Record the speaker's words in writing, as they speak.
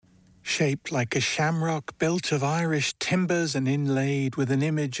Shaped like a shamrock, built of Irish timbers and inlaid with an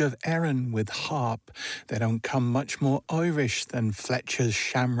image of Erin with harp. They don't come much more Irish than Fletcher's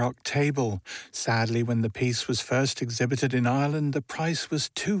Shamrock table. Sadly, when the piece was first exhibited in Ireland, the price was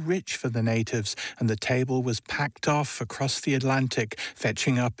too rich for the natives, and the table was packed off across the Atlantic,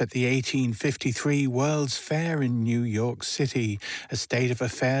 fetching up at the 1853 World's Fair in New York City, a state of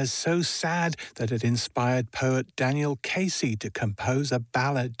affairs so sad that it inspired poet Daniel Casey to compose a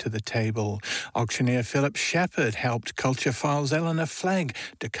ballad to the table. Auctioneer Philip Shepherd helped Culture Files' Eleanor Flegg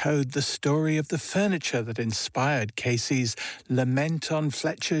decode the story of the furniture that inspired Casey's Lament on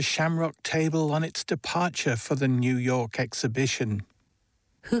Fletcher's Shamrock table on its departure for the New York exhibition.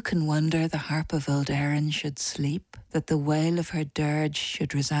 Who can wonder the harp of old Erin should sleep, that the wail of her dirge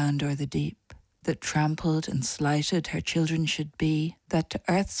should resound o'er the deep, that trampled and slighted her children should be, that to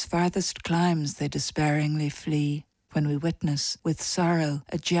earth's farthest climes they despairingly flee, when we witness, with sorrow,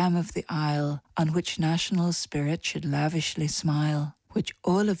 a gem of the isle, on which national spirit should lavishly smile, which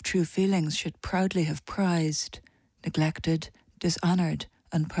all of true feelings should proudly have prized, neglected, dishonoured,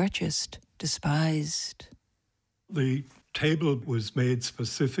 unpurchased, despised. The table was made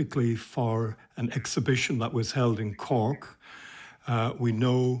specifically for an exhibition that was held in Cork. We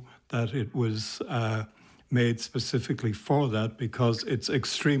know that it was made specifically for that because it's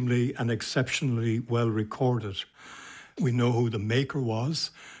extremely and exceptionally well recorded. We know who the maker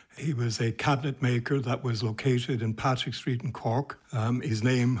was. He was a cabinet maker that was located in Patrick Street in Cork. His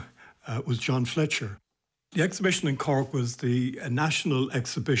name was John Fletcher. The exhibition in Cork was the national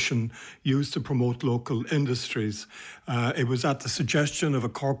exhibition used to promote local industries. It was at the suggestion of a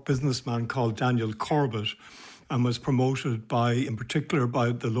Cork businessman called Daniel Corbett, and was promoted in particular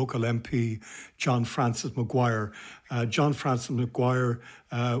by the local MP, John Francis Maguire. John Francis Maguire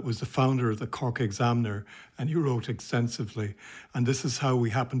was the founder of the Cork Examiner, and he wrote extensively. And this is how we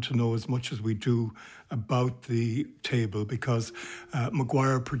happen to know as much as we do about the table, because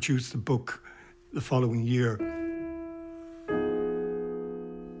Maguire produced a book the following year.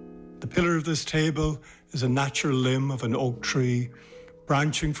 The pillar of this table is a natural limb of an oak tree,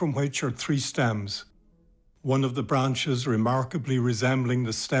 branching from which are 3 stems. One of the branches remarkably resembling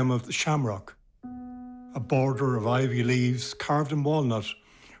the stem of the shamrock. A border of ivy leaves carved in walnut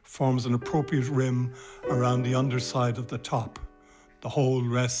forms an appropriate rim around the underside of the top. The whole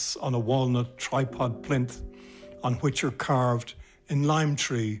rests on a walnut tripod plinth on which are carved in lime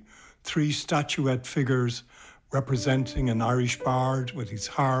tree 3 statuette figures representing an Irish bard with his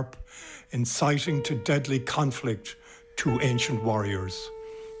harp, inciting to deadly conflict 2 ancient warriors.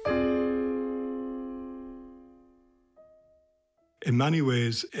 In many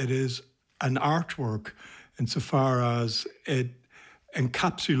ways, it is an artwork insofar as it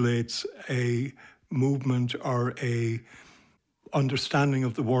encapsulates a movement or a understanding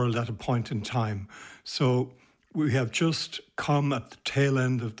of the world at a point in time. So we have just come at the tail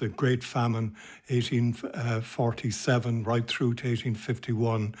end of the Great Famine, 1847, right through to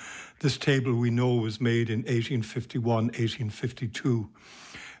 1851. This table we know was made in 1851, 1852.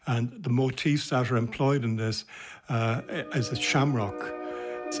 And the motifs that are employed in this is a shamrock.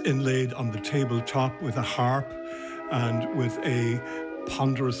 It's inlaid on the tabletop with a harp and with a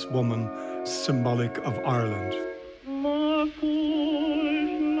ponderous woman symbolic of Ireland.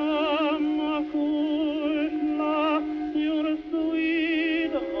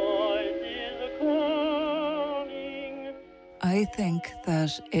 I think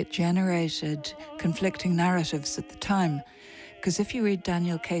that it generated conflicting narratives at the time. Because if you read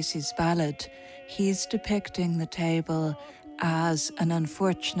Daniel Casey's ballad, he's depicting the table as an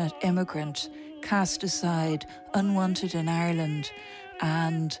unfortunate immigrant, cast aside, unwanted in Ireland,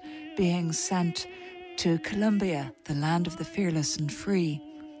 and being sent to Colombia, the land of the fearless and free.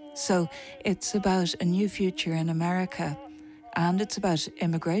 So it's about a new future in America, and it's about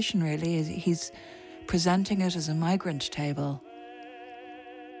immigration, really. He's presenting it as a migrant table.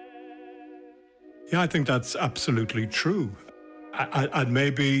 Yeah, I think that's absolutely true. And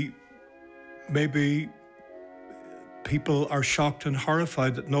maybe people are shocked and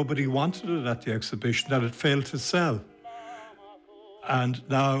horrified that nobody wanted it at the exhibition, that it failed to sell. And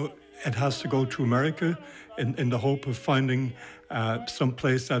now it has to go to America in the hope of finding some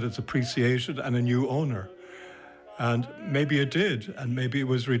place that is appreciated and a new owner. And maybe it did, and maybe it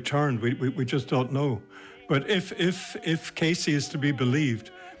was returned. We just don't know. But if Casey is to be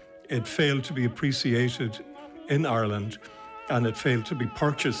believed, it failed to be appreciated in Ireland, and it failed to be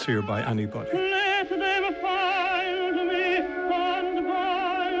purchased here by anybody. Let them find me and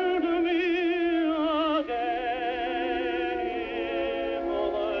bind me again,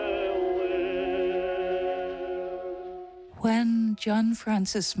 When John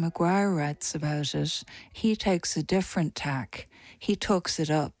Francis Maguire writes about it, he takes a different tack. He talks it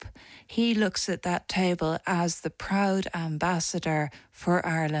up. He looks at that table as the proud ambassador for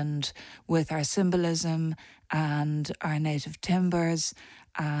Ireland with our symbolism and our native timbers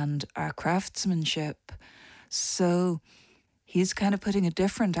and our craftsmanship. So he's kind of putting a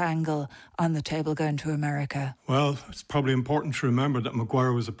different angle on the table going to America. Well, it's probably important to remember that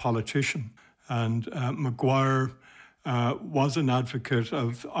Maguire was a politician, and Maguire was an advocate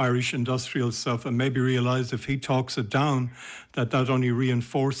of Irish industrial stuff, and maybe realised if he talks it down, that only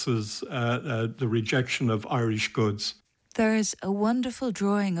reinforces the rejection of Irish goods. There's a wonderful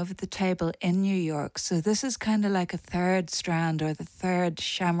drawing of the table in New York. So this is kind of like a third strand or the third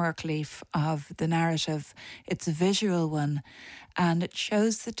shamrock leaf of the narrative. It's a visual one, and it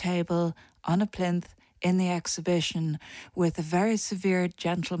shows the table on a plinth in the exhibition with a very severe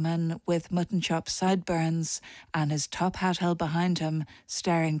gentleman with mutton chop sideburns and his top hat held behind him,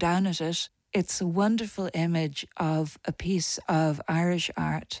 staring down at it. It's a wonderful image of a piece of Irish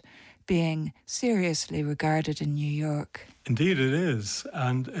art being seriously regarded in New York. Indeed it is,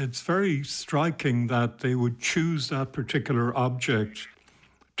 and it's very striking that they would choose that particular object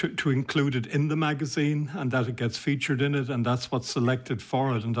to include it in the magazine, and that it gets featured in it, and that's what's selected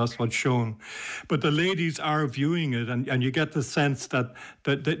for it, and that's what's shown. But the ladies are viewing it, and you get the sense that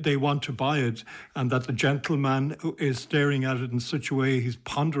they want to buy it, and that the gentleman is staring at it in such a way he's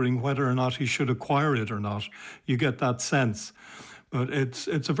pondering whether or not he should acquire it or not. You get that sense. But it's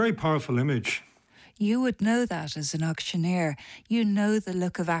a very powerful image. You would know that as an auctioneer. You know the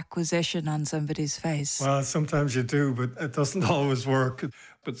look of acquisition on somebody's face. Well, sometimes you do, but it doesn't always work.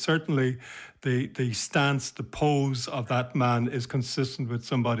 But certainly the stance, the pose of that man is consistent with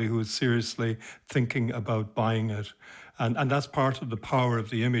somebody who is seriously thinking about buying it. And that's part of the power of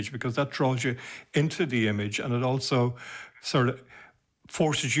the image, because that draws you into the image, and it also sort of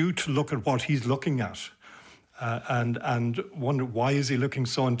forces you to look at what he's looking at. And wonder, why is he looking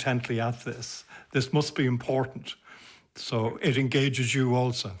so intently at this? This must be important. So it engages you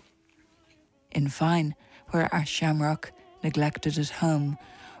also. In fine, where our Shamrock, neglected at home,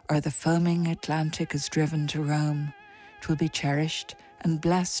 or the foaming Atlantic is driven to roam, 'twill be cherished and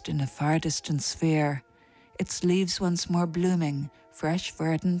blessed in a far distant sphere, its leaves once more blooming, fresh,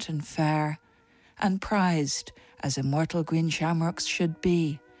 verdant and fair, and prized as immortal green shamrocks should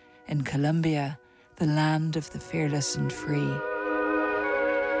be, in Columbia, the land of the fearless and free.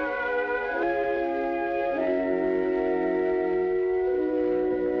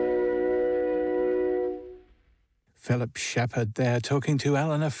 Philip Shepherd there talking to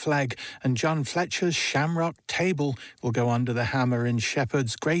Eleanor Flegg, and John Fletcher's Shamrock table will go under the hammer in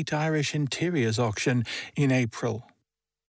Shepherd's Great Irish Interiors auction in April.